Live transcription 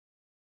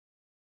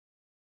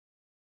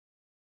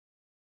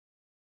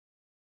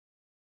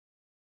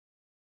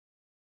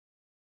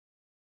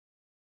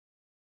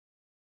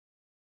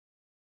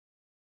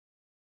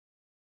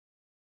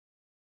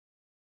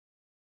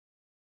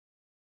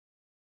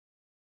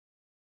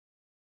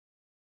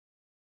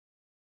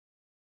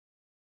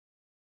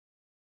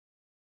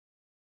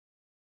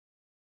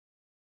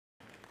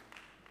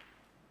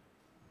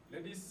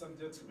Ladies and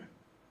gentlemen,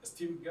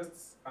 esteemed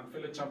guests and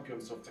fellow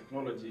champions of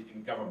technology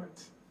in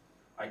government,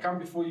 I come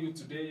before you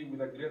today with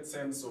a great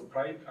sense of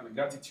pride and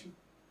gratitude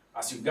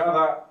as you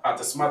gather at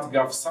the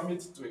SmartGov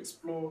Summit to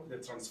explore the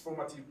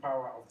transformative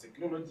power of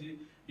technology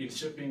in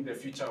shaping the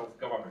future of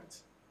government.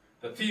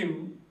 The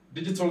theme,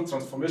 Digital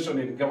Transformation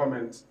in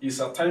Government,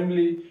 is a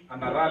timely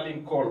and a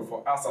rallying call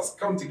for us as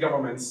county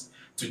governments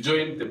to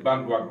join the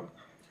bandwagon.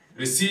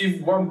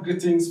 Receive warm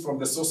greetings from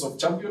the source of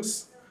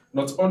champions,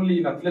 not only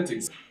in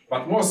athletics,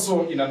 but more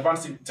so in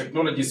advancing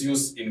technologies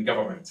used in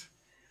government.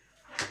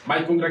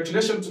 My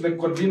congratulations to the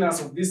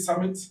conveners of this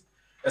summit,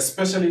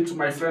 especially to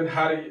my friend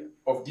Harry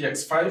of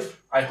DX5.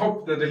 I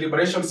hope the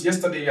deliberations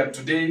yesterday and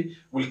today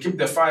will keep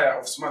the fire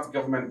of smart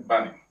government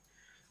burning.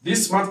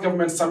 This Smart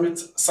Government Summit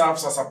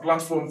serves as a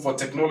platform for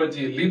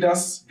technology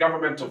leaders,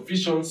 government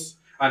officials,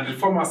 and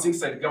reformers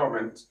inside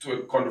government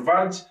to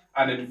converge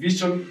and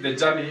envision the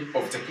journey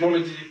of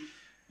technology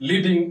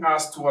leading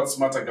us towards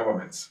smarter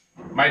government.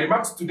 My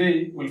remarks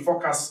today will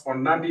focus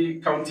on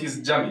Nandi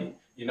County's journey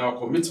in our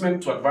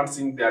commitment to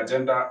advancing the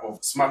agenda of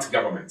smart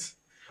government.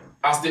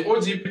 As the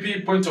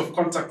OGP point of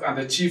contact and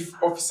the Chief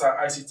Officer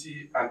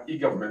ICT and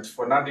e-government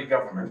for Nandi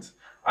government,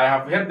 I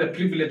have had the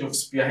privilege of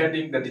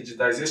spearheading the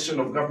digitalization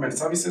of government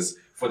services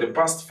for the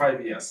past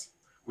 5 years.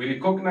 We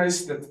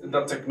recognize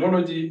that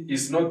technology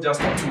is not just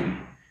a tool.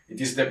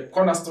 It is the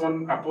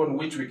cornerstone upon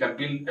which we can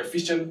build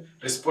efficient,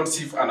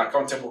 responsive, and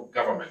accountable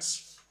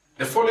governments.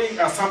 The following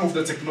are some of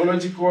the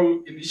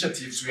technological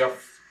initiatives we have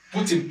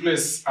put in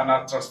place and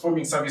are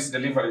transforming service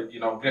delivery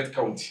in our great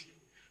county.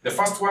 The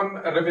first one,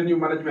 a revenue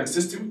management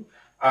system,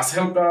 has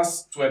helped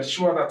us to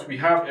ensure that we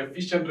have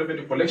efficient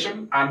revenue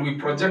collection, and we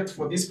project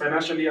for this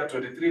financial year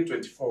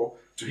 23-24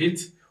 to hit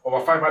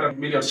over 500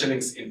 million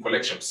shillings in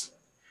collections.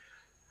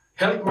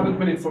 Health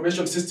management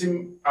information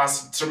system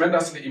has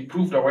tremendously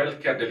improved our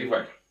healthcare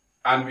delivery,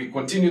 and we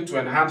continue to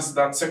enhance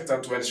that sector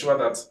to ensure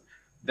that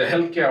the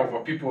healthcare of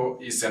our people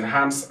is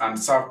enhanced and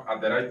served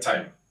at the right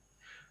time.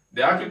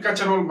 The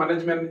agricultural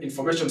management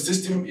information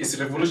system is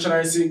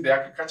revolutionizing the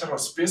agricultural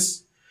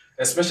space.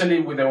 Especially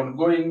with the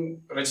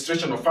ongoing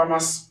registration of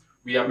farmers,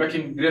 we are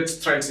making great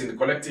strides in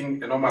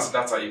collecting enormous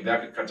data in the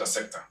agriculture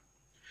sector.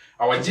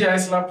 Our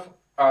GIS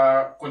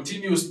lab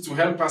continues to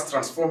help us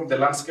transform the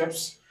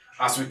landscapes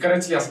as we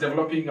currently are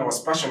developing our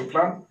spatial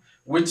plan,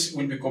 which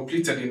will be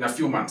completed in a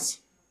few months.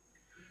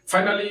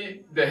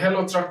 Finally, the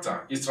Hello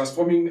Tractor is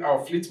transforming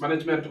our fleet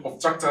management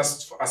of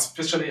tractors,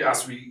 especially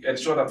as we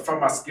ensure that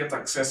farmers get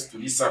access to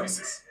these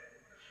services.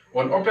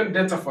 On open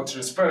data for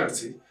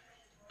transparency,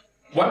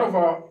 one of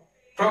our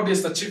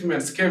proudest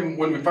achievements came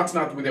when we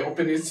partnered with the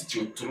Open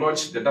Institute to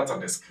launch the Data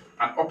Desk,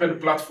 an open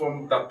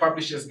platform that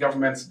publishes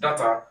government's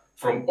data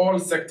from all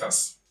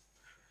sectors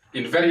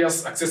in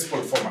various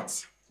accessible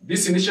formats.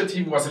 This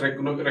initiative was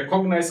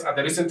recognized at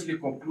the recently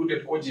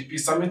concluded OGP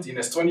Summit in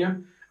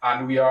Estonia,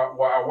 and we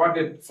were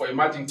awarded for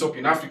Emerging Top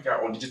in Africa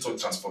on digital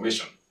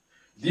transformation.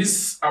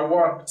 This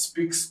award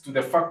speaks to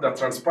the fact that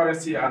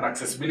transparency and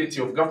accessibility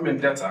of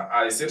government data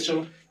are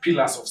essential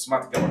pillars of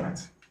smart government.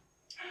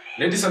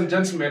 Ladies and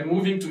gentlemen,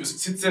 moving to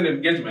citizen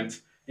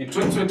engagement, in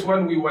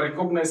 2021 we were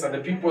recognized at the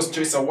People's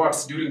Choice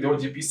Awards during the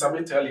OGP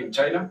Summit held in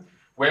China,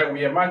 where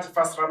we emerged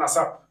first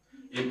runners-up,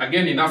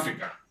 again in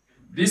Africa.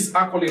 These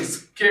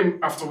accolades came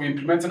after we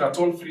implemented a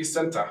toll-free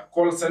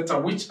call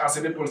center, which has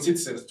enabled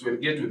citizens to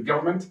engage with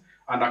government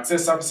and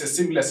access services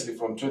seamlessly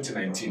from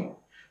 2019.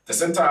 The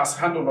center has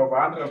handled over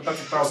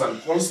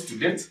 130,000 calls to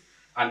date,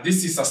 and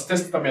this is a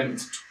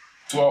testament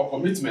to our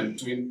commitment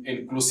to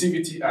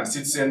inclusivity and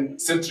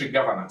citizen-centric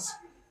governance.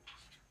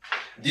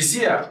 This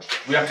year,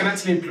 we are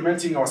currently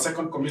implementing our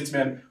second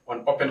commitment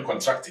on open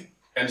contracting,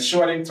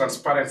 ensuring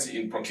transparency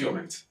in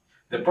procurement.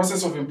 The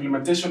process of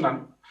implementation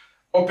and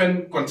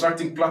open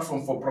contracting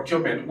platform for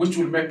procurement, which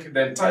will make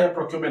the entire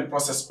procurement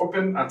process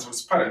open and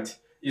transparent,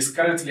 is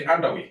currently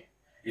underway.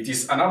 It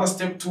is another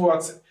step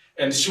towards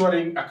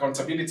ensuring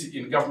accountability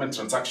in government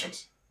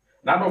transactions.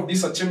 None of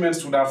these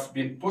achievements would have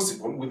been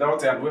possible without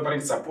the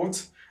unwavering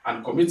support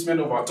and commitment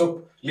of our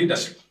top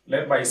leadership,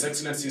 led by His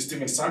Excellency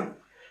Stephen Sang.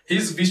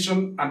 His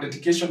vision and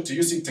dedication to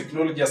using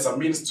technology as a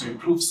means to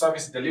improve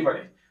service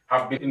delivery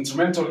have been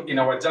instrumental in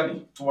our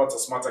journey towards a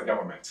smarter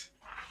government.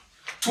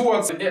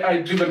 Towards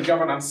AI-driven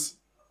governance,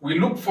 we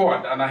look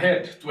forward and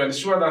ahead to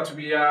ensure that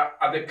we are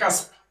at the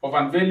cusp of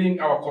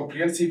unveiling our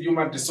comprehensive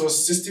human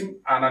resource system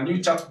and a new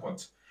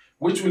chatbot,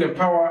 which will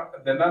empower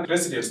the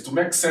non-residents to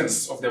make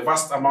sense of the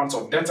vast amounts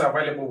of data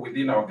available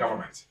within our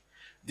government.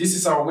 This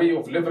is our way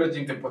of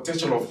leveraging the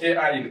potential of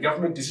AI in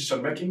government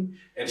decision-making,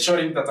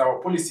 ensuring that our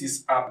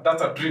policies are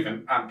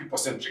data-driven and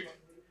people-centric.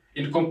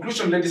 In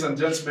conclusion, ladies and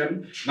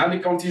gentlemen, Nandi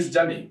County's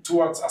journey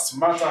towards a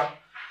smarter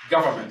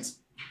government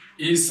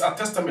is a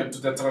testament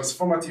to the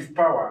transformative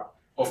power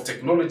of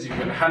technology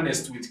when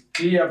harnessed with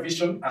clear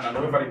vision and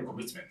unwavering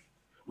commitment.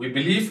 We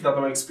believe that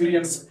our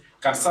experience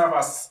can serve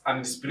as an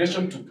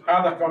inspiration to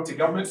other county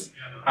governments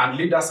and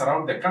leaders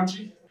around the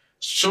country,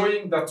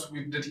 showing that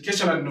with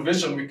dedication and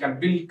innovation, we can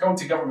build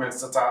county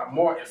governments that are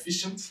more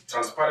efficient,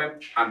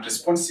 transparent, and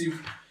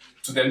responsive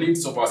to the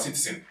needs of our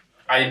citizens.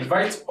 I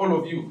invite all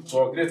of you to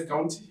our great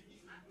county.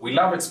 We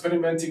love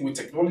experimenting with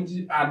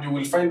technology, and you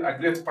will find a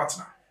great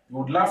partner. We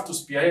would love to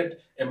spearhead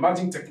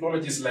emerging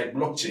technologies like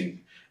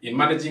blockchain in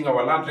managing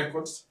our land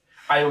records,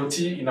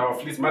 IoT in our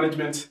fleet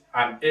management,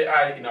 and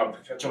AI in our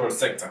agricultural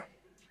sector.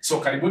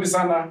 So karibuni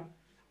sana,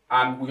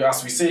 and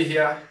as we say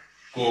here,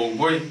 go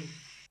going.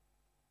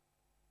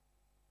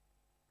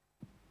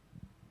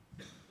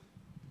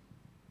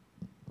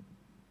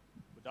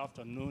 Good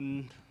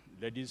afternoon,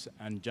 ladies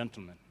and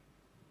gentlemen.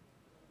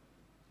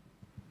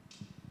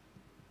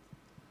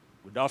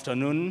 Good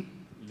afternoon,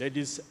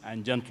 ladies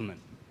and gentlemen.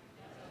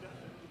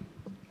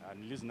 At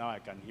least now I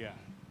can hear.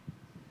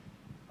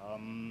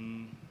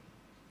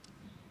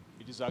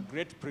 It is a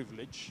great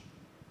privilege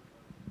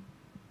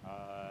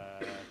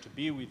to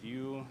be with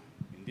you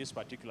in this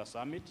particular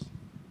summit.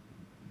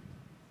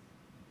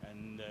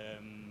 And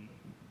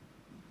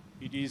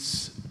it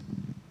is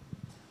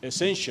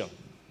essential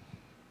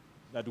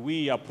that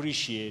we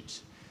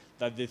appreciate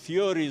that the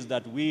theories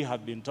that we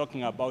have been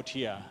talking about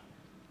here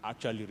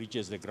actually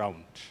reaches the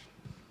ground.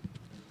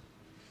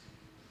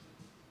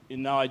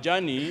 In our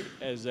journey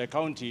as a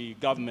county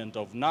government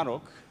of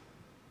Narok,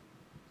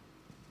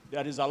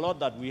 there is a lot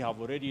that we have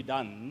already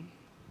done,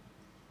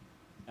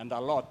 and a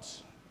lot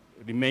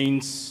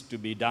remains to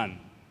be done.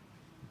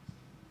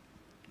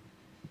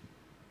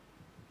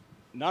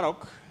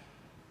 Narok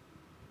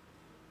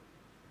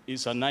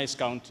is a nice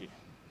county.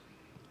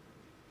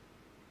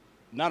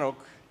 Narok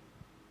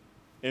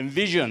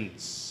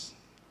envisions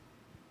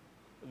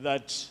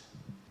that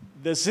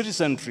the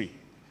citizenry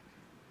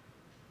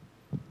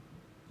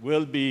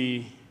will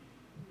be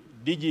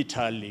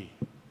digitally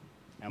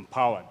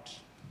empowered.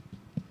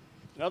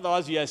 In other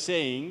words, we are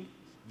saying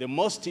the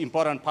most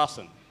important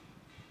person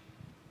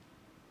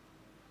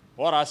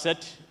or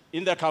asset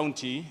in the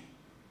county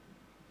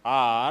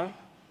are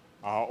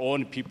our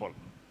own people.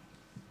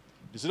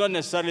 It's not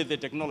necessarily the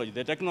technology.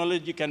 The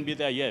technology can be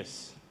there,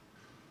 yes.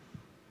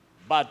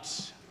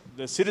 But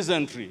the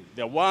citizenry,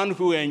 the one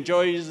who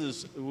enjoys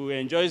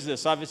the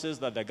services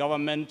that the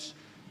government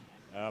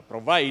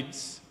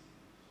provides,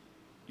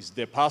 is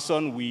the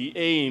person we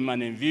aim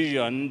and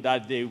envision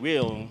that they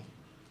will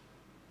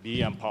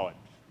be empowered.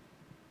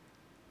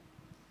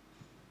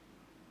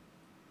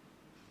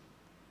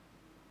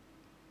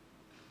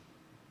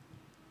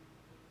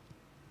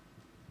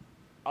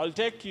 I'll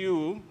take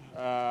you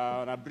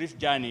on a brief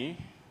journey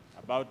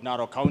about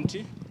Narok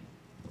County.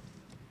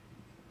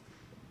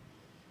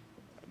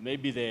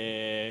 Maybe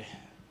the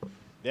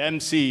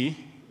MC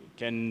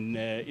can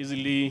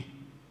easily.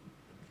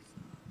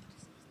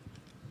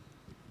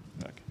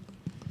 Okay.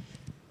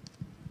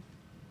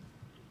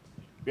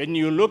 When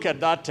you look at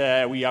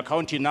that, we are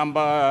county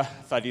number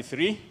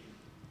 33.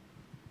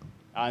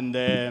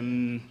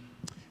 And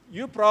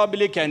you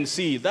probably can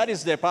see that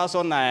is the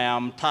person I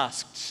am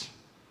tasked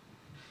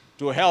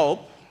to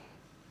help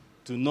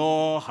to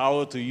know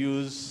how to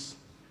use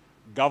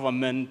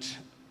government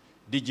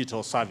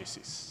digital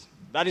services.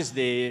 That is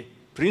the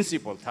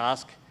principal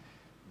task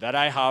that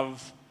I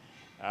have,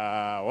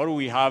 or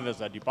we have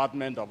as a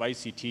Department of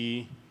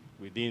ICT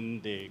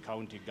within the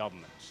county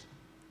government.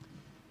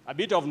 A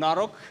bit of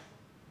Narok.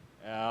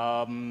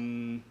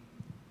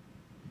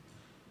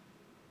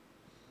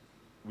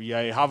 We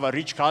have a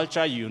rich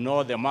culture. You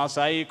know the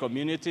Maasai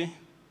community.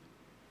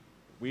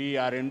 We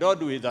are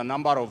endowed with a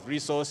number of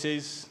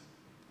resources,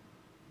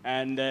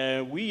 and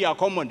we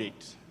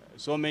accommodate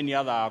so many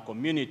other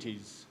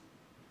communities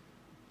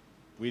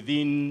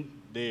within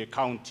the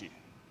county.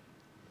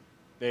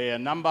 The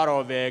number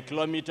of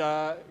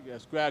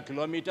square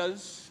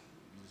kilometers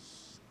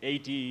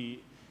is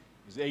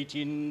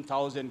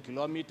 18,000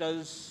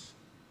 kilometers.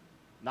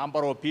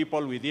 Number of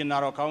people within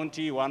Narok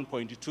County,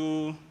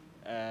 1.2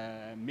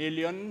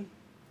 million.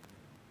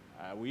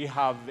 We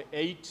have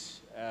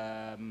 8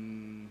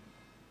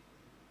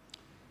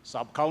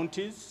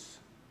 sub-counties.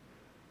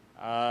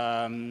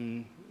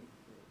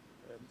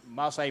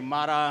 Masai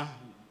Mara,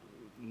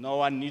 no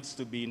one needs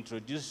to be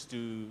introduced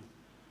to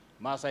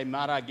Masai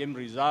Mara Game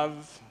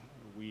Reserve.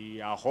 We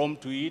are home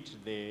to it,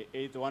 the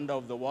 8th wonder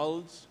of the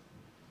world.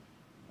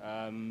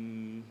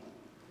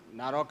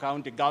 Narok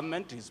County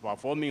government is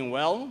performing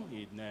well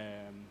in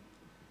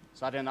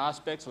certain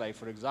aspects, like,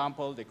 for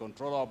example, the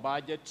control of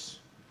budget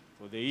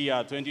for the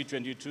year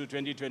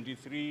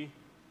 2022-2023.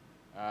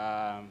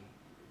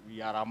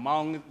 We are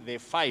among the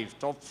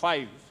top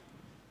five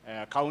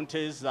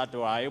counties that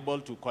were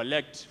able to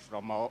collect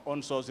from our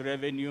own source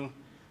revenue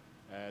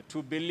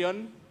 2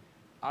 billion.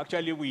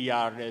 Actually, we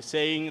are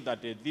saying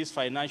that this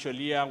financial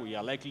year, we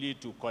are likely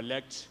to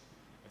collect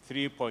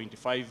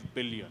 3.5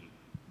 billion.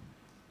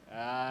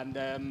 And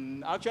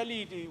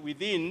actually,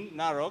 within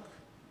Narok,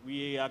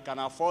 we can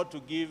afford to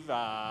give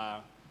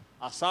a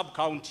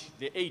sub-county,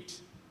 the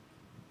 8.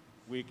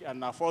 We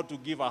can afford to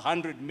give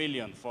 100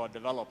 million for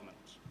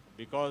development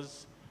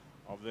because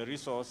of the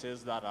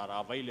resources that are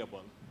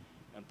available.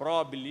 And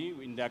probably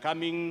in the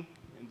coming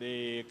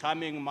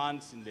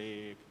months, in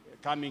the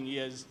coming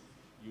years,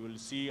 you will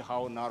see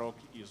how Narok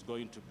is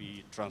going to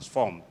be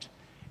transformed.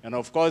 And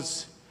of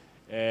course,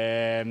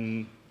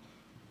 The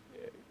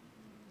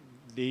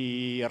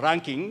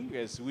ranking,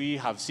 as we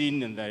have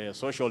seen in the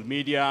social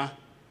media,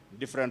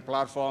 different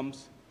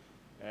platforms,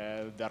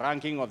 the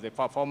ranking of the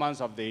performance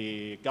of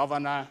the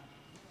governor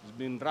has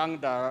been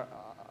ranked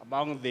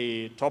among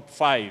the top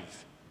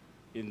 5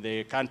 in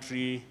the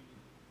country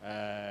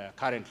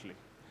currently.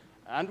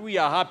 And we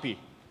are happy.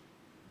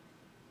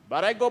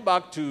 But I go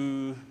back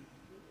to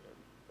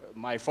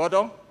my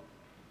photo.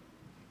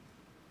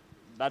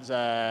 That's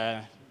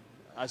a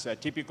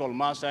typical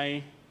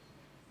Maasai,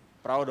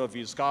 proud of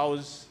his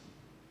cows.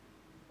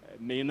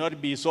 May not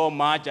be so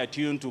much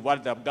attuned to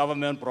what the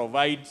government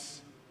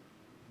provides,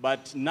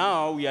 but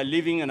now we are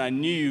living in a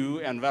new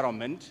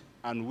environment,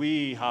 and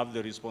we have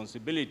the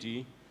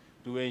responsibility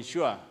to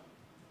ensure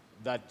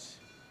that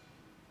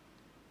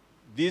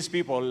these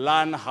people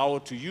learn how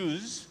to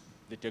use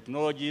the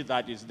technology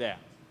that is there.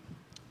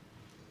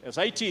 As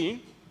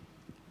IT,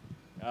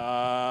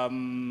 as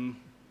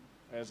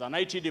an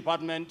IT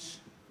department,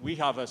 we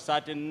have a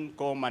certain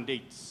core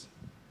mandates.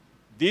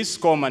 These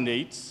core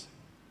mandates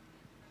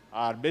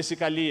are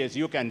basically, as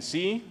you can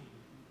see,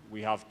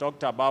 we have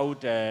talked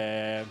about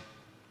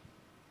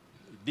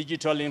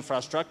digital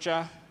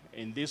infrastructure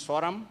in this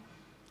forum.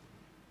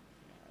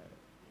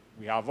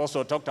 We have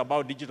also talked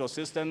about digital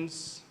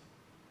systems,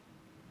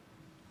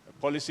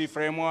 policy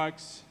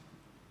frameworks,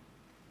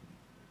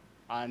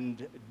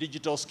 and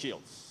digital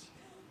skills.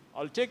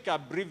 I'll take a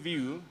brief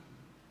view,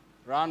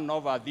 run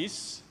over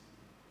this,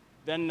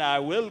 then I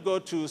will go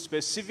to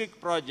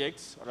specific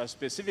projects or a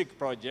specific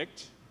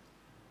project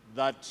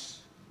that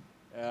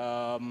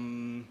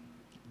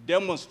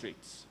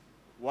demonstrates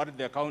what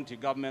the county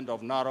government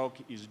of Narok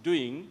is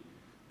doing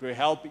to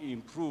help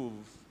improve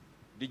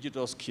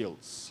digital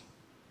skills.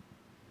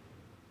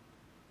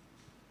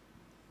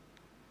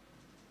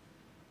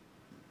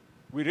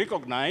 We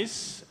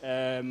recognize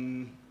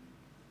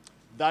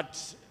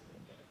that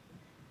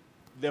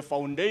the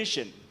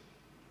foundation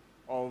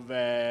of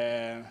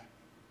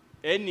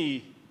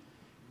any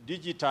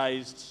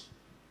digitized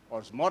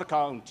or small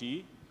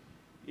county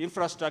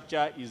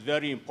infrastructure is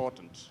very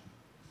important.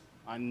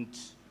 And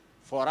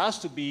for us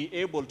to be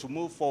able to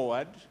move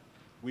forward,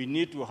 we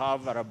need to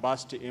have a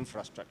robust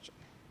infrastructure.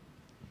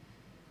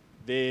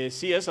 The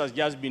CS has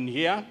just been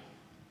here.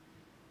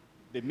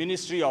 The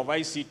Ministry of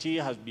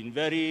ICT has been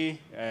very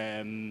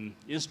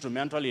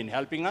instrumental in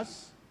helping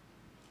us.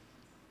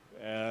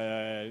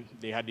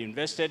 They had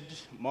invested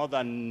more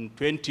than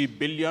 20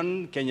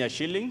 billion Kenya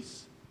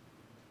shillings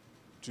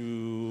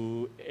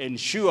to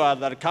ensure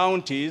that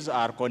counties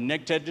are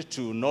connected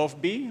to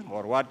NOFB,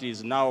 or what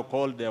is now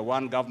called the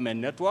One Government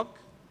Network.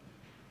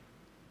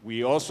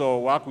 We also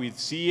work with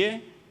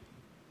CA,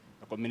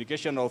 the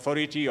Communication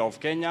Authority of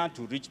Kenya,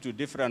 to reach to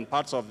different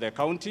parts of the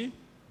county.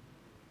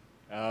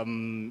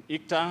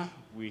 ICTA,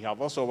 we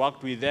have also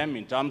worked with them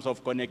in terms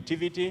of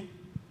connectivity.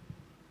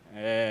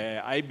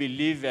 I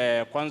believe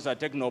Kwanza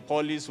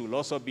Technopolis will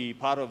also be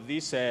part of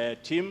this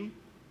team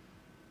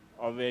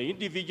of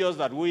individuals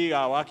that we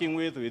are working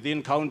with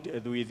within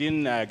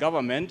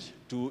government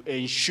to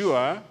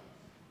ensure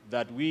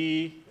that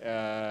we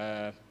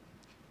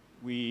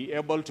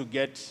able to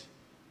get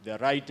the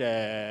right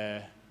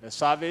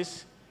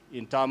service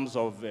in terms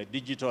of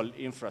digital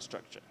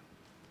infrastructure.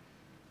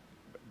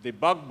 The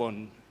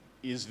backbone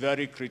is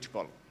very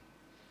critical.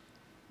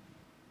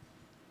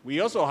 We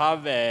also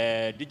have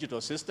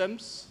digital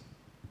systems.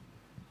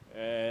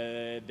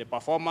 The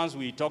performance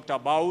we talked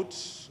about,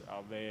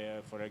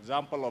 for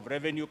example, of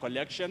revenue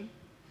collection,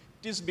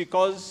 it is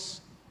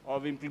because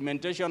of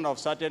implementation of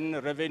certain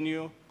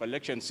revenue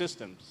collection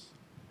systems.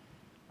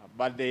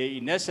 But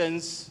in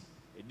essence,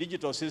 a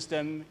digital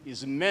system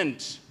is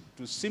meant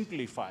to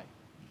simplify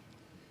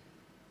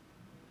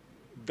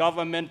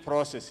government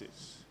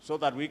processes so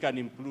that we can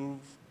improve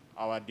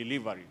our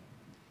delivery.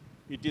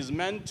 It is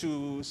meant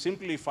to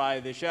simplify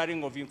the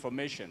sharing of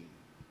information,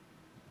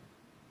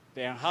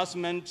 the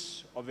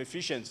enhancement of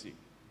efficiency,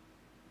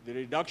 the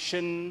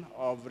reduction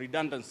of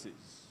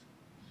redundancies,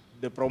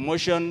 the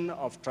promotion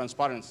of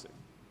transparency,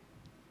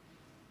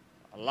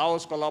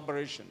 allows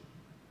collaboration,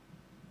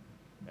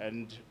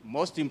 and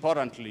most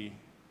importantly,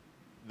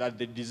 that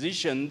the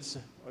decisions,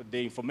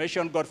 the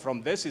information got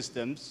from the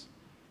systems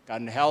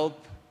can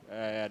help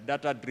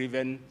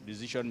data-driven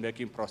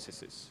decision-making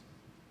processes.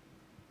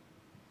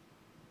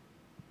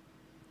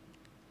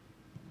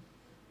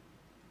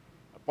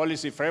 A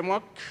policy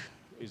framework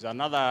is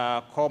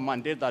another core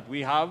mandate that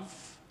we have.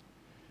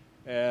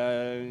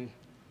 The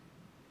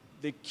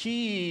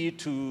key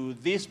to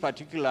this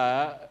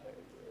particular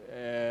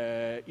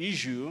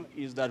issue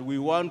is that we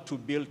want to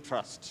build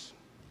trust.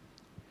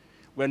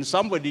 When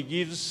somebody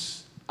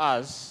gives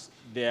us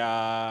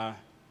their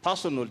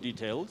personal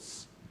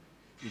details,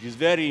 it is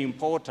very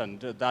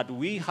important that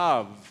we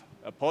have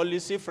a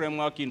policy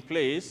framework in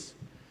place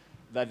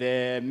that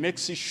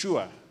makes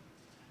sure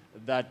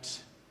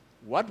that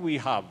what we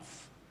have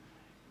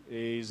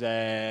is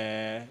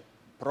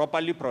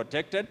properly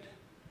protected,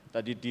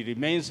 that it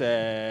remains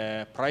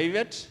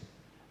private,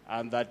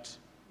 and that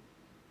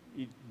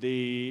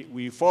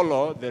we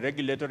follow the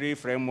regulatory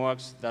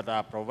frameworks that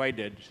are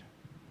provided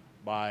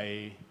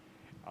by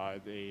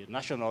the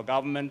national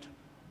government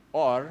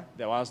or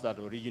the ones that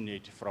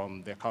originate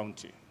from the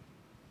county.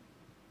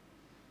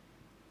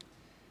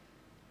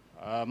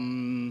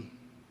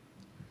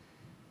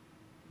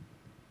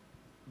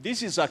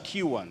 This is a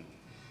key one,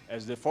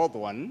 as the fourth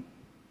one,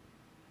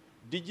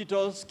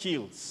 digital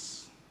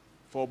skills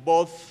for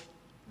both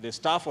the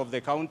staff of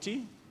the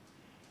county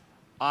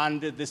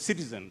and the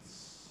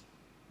citizens.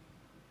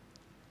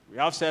 We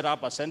have set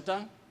up a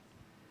center,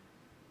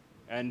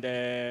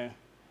 and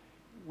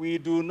we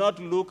do not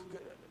look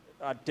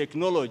at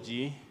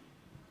technology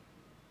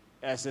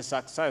as a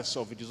success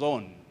of its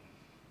own,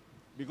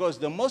 because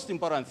the most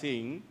important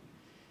thing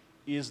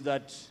is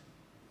that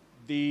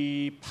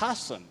the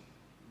person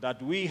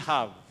that we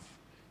have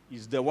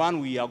is the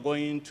one we are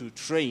going to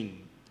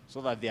train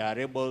so that they are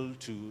able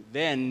to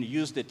then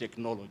use the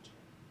technology.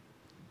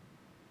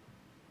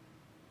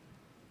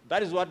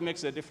 That is what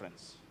makes a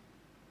difference.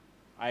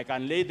 I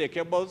can lay the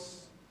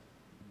cables,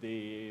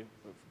 the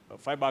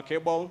fiber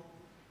cable,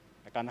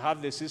 I can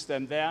have the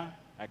system there,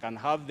 I can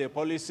have the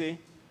policy,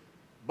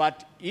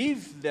 but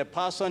if the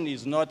person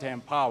is not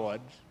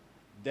empowered,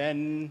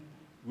 then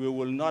we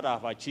will not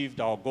have achieved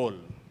our goal.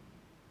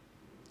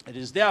 It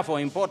is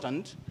therefore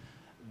important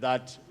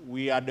that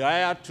we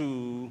adhere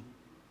to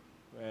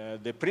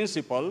the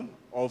principle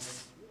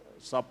of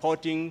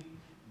supporting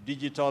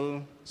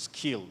digital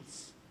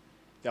skills.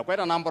 There are quite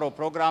a number of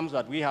programs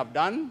that we have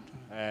done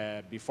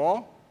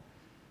before,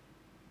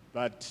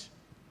 but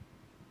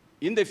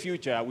in the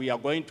future, we are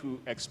going to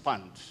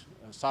expand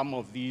some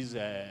of these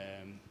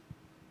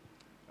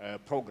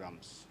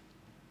programs.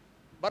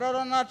 But in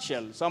a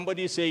nutshell,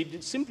 somebody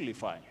said,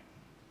 simplify.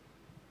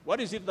 What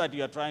is it that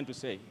you are trying to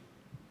say?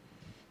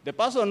 The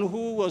person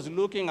who was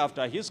looking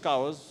after his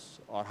cows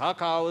or her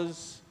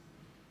cows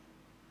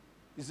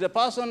is the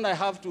person I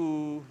have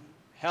to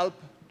help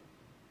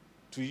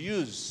to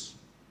use,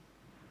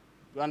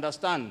 to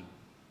understand,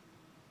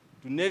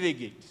 to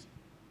navigate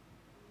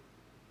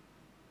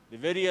the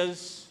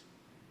various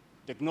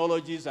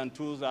technologies and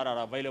tools that are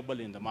available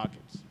in the market.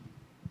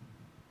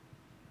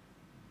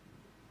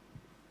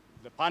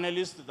 The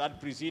panelists that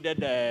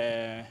preceded,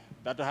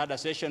 that had a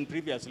session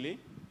previously,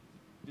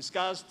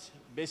 discussed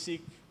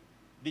basic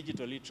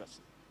digital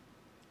literacy.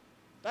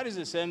 That is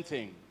the same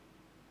thing,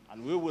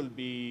 and we will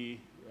be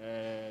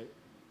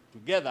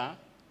together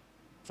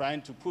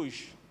trying to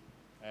push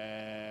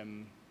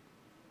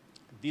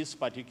this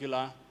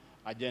particular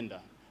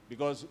agenda.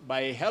 Because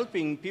by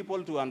helping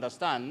people to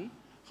understand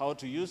how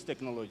to use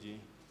technology,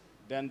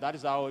 then that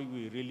is how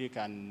we really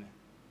can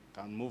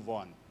move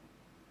on.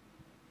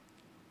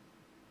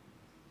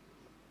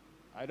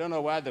 I don't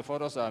know why the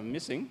photos are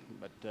missing,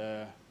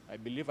 but I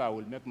believe I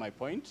will make my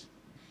point.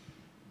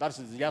 That's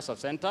just a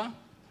center.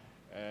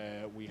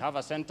 We have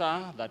a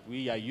center that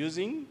we are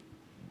using,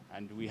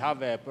 and we have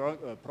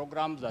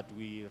programs that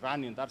we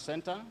run in that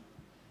center.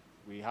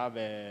 We have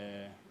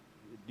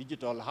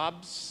digital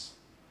hubs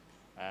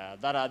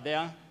that are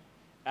there,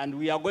 and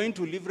we are going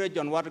to leverage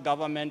on what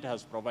government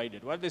has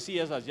provided. What the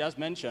CS has just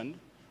mentioned,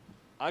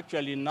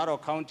 actually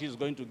Narok County is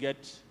going to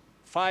get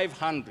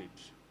 500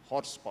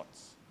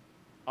 hotspots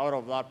out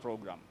of that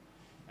program,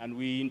 and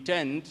we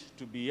intend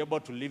to be able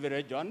to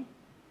leverage on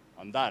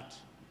that.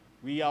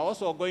 We are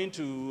also going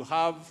to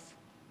have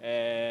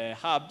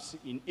hubs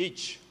in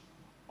each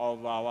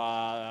of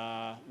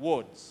our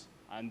wards,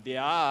 and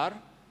there are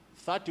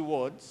 30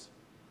 wards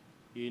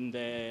in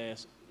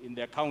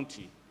the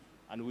county,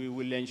 and we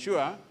will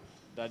ensure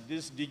that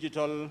these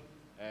digital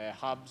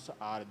hubs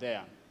are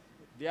there.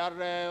 There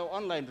are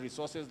online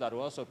resources that we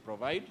also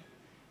provide.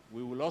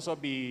 We will also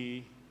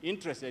be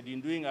interested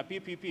in doing a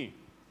PPP,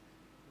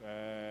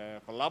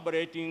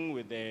 collaborating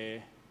with the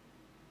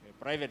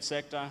private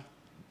sector.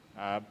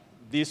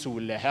 This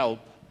will help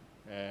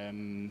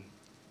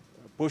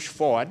push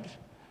forward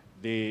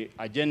the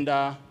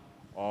agenda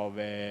of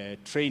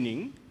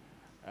training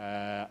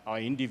our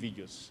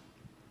individuals.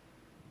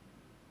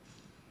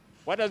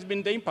 What has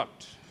been the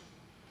impact?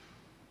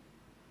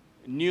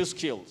 New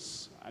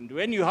skills. And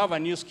when you have a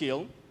new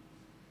skill,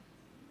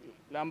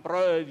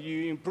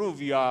 you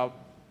improve your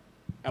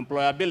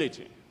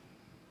employability,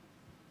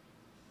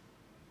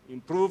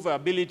 improve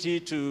ability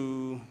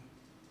to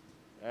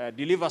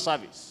deliver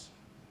service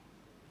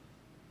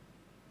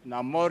in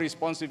a more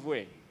responsive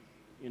way,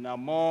 in a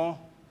more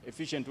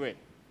efficient way.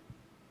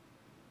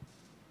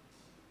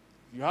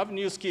 You have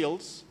new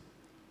skills,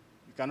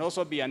 you can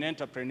also be an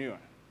entrepreneur.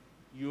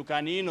 You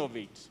can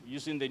innovate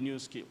using the new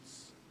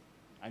skills,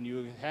 and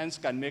you hence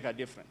can make a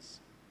difference.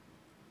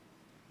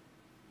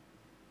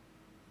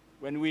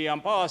 When we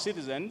empower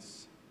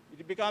citizens,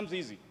 it becomes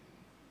easy.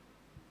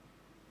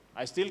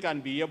 They can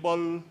be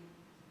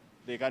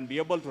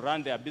able to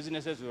run their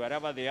businesses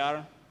wherever they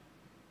are,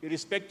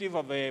 irrespective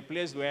of a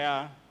place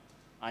where,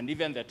 and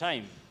even the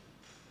time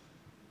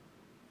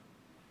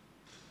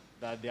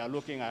that they are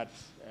looking at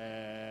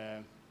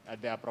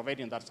they are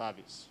providing that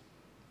service.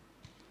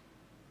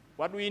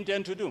 What we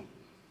intend to do?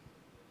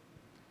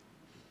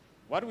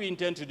 what we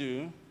intend to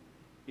do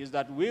is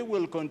that we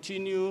will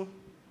continue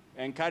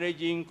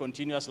encouraging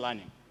continuous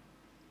learning.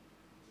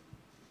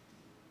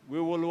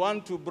 We will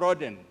want to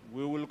broaden,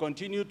 we will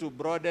continue to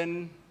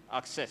broaden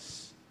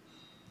access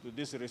to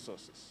these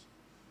resources.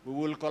 We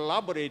will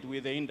collaborate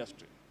with the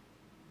industry.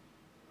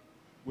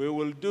 We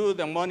will do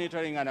the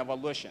monitoring and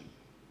evaluation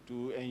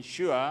to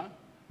ensure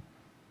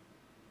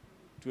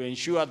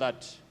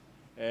that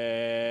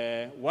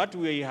what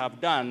we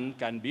have done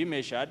can be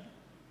measured,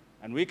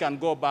 and we can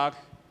go back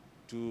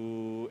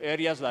to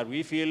areas that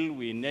we feel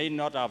we may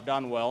not have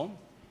done well,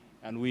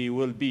 and we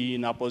will be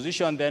in a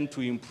position then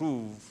to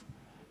improve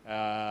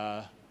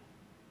the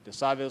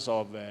service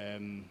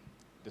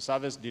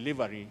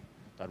delivery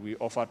that we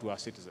offer to our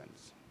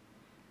citizens.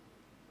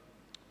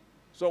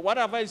 So what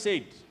have I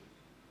said?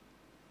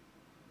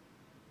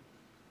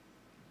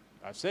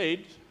 I've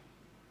said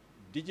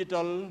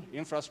digital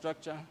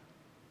infrastructure,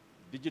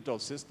 digital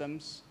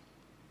systems,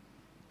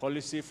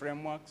 policy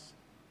frameworks,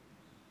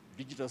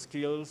 digital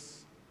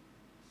skills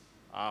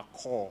are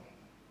core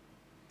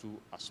to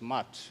a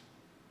smart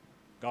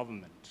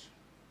government.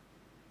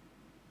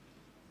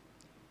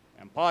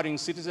 Empowering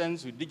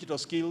citizens with digital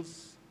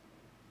skills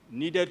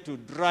needed to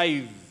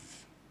drive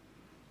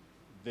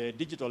the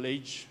digital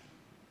age.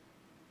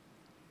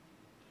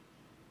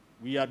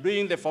 We are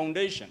doing the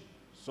foundation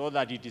so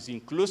that it is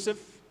inclusive,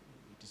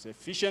 it is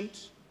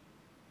efficient,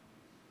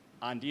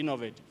 and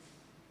innovative.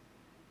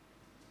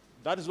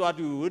 That is what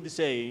we would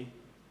say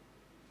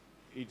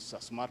it's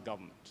a smart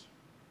government.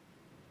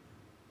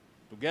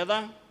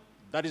 Together,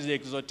 that is the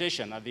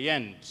exhortation at the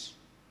end.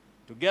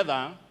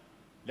 Together,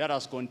 let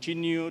us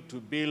continue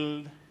to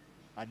build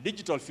a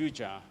digital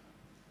future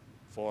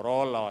for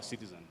all our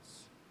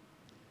citizens.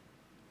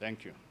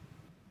 Thank you.